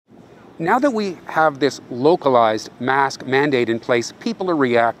Now that we have this localized mask mandate in place, people are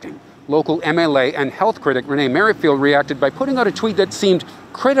reacting. Local MLA and health critic Renee Merrifield reacted by putting out a tweet that seemed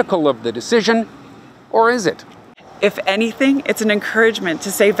critical of the decision, or is it? If anything, it's an encouragement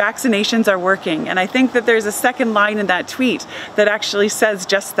to say vaccinations are working. And I think that there's a second line in that tweet that actually says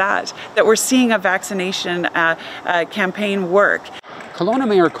just that we're seeing a vaccination campaign work. Kelowna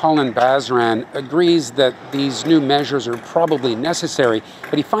Mayor Colin Basran agrees that these new measures are probably necessary,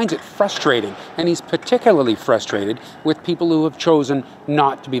 but he finds it frustrating, and he's particularly frustrated with people who have chosen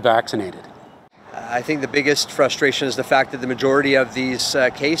not to be vaccinated. I think the biggest frustration is the fact that the majority of these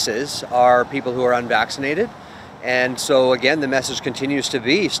cases are people who are unvaccinated. And so again, the message continues to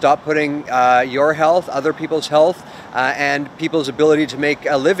be, stop putting your health, other people's health, and people's ability to make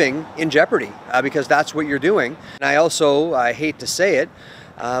a living in jeopardy, because that's what you're doing. And I hate to say it,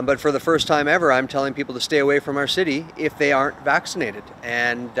 but for the first time ever, I'm telling people to stay away from our city if they aren't vaccinated.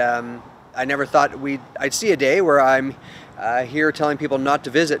 And I never thought I'd see a day where I'm here telling people not to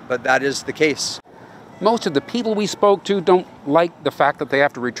visit, but that is the case. Most of the people we spoke to don't like the fact that they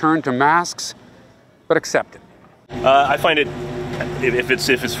have to return to masks, but accept it. I find it, if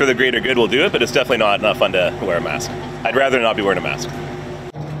it's for the greater good, we'll do it, but it's definitely not fun to wear a mask. I'd rather not be wearing a mask.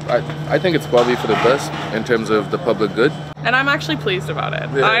 I think it's probably for the best in terms of the public good. And I'm actually pleased about it.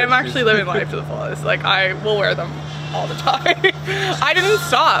 Yeah. I am actually living life to the fullest. Like, I will wear them all the time. I didn't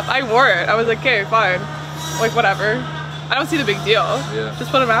stop. I wore it. I was like, okay, fine. Like, whatever. I don't see the big deal. Yeah.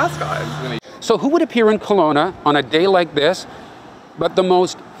 Just put a mask on. So who would appear in Kelowna on a day like this but the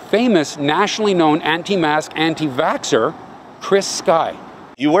most famous, nationally known anti-mask, anti-vaxxer, Chris Sky?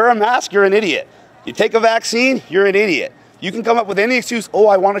 You wear a mask, you're an idiot. You take a vaccine, you're an idiot. You can come up with any excuse, oh,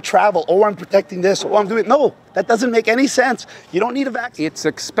 I want to travel, oh, I'm protecting this, oh, I'm doing it. No, that doesn't make any sense. You don't need a vaccine. It's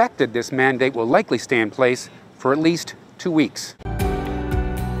expected this mandate will likely stay in place for at least 2 weeks.